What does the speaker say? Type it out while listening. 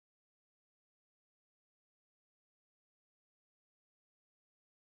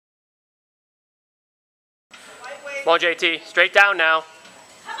Come on, JT. Straight down now.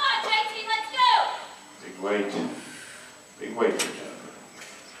 Come on, JT, let's go. Big weight. Big weight for Jennnifer.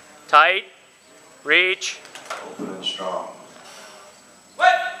 Tight. Reach. Open and strong.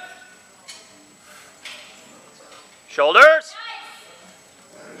 Shoulders.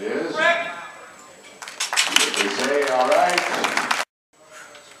 There it is. What they say, all right.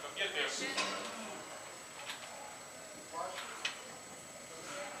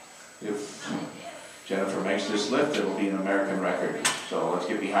 If Jennnifer makes this lift, it will be an American record. So let's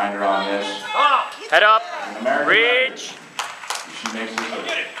get behind her on this. Head up. An American Reach. record. If she makes this lift.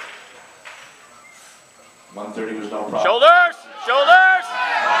 130 was no problem. Shoulders. Shoulders.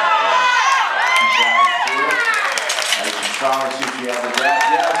 Nice and strong. See if you have the breath.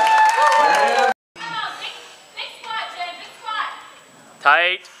 Yes. There it is. Big squat, Jen, big squat.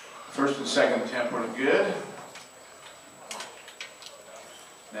 Tight. First and second attempt were good.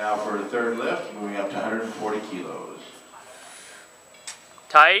 Now for a third lift, moving up to 140 kilos.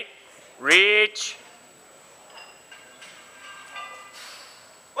 Tight. Reach.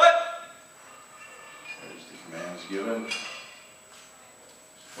 There's the commands given.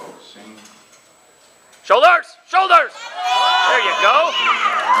 Focusing. Shoulders. Shoulders. There you go.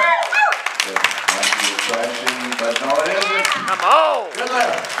 That might be a question, but no, it isn't. Come on. Good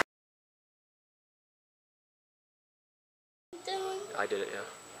lift. I did it, yeah.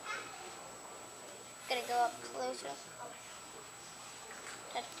 Gonna go up closer.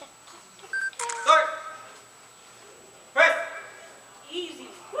 Start. Press. Easy.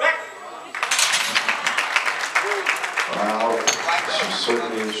 Wow, she's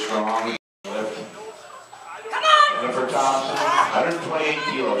certainly a strong lift. Jennnifer Thompson, 128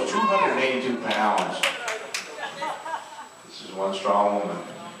 kilos, 282 pounds. This is one strong woman.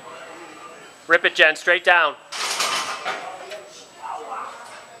 Rip it, Jen. Straight down.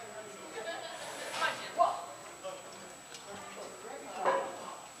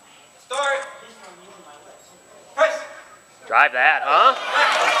 Start. Press. Drive that, huh?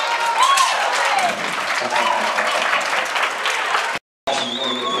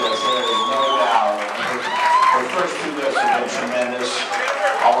 No doubt. Her first two lifts have been tremendous.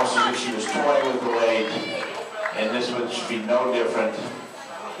 Almost as if she was toying with the weight. And this one should be no different.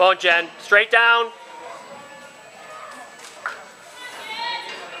 Come on, Jen. Straight down.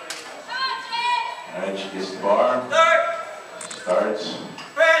 Alright, she gets the bar. Start. Starts.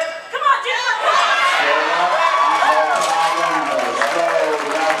 Press. Come on, Jen. Stand up. No problem. No stroke.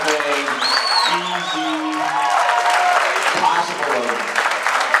 Nothing. Easy. Possible of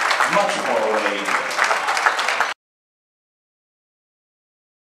much more weight.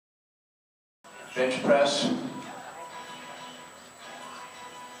 Bench press.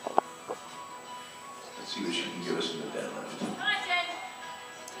 Let's see what she can give us in the deadlift. Come on, Jen.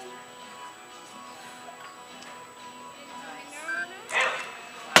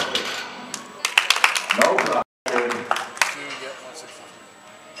 No problem.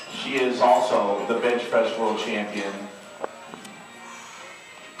 She is also the bench press world champion.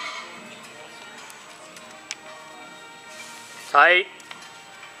 Tight.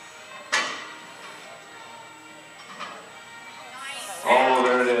 Oh,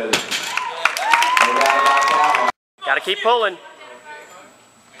 there it is. No doubt about that one. Gotta keep pulling.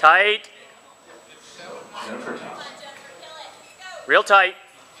 Tight. Jennnifer Thompson. Real tight.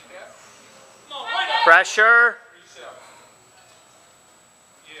 Pressure.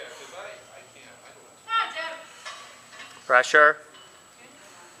 Come on, Jen. Pressure.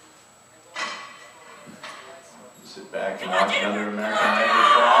 Sit back and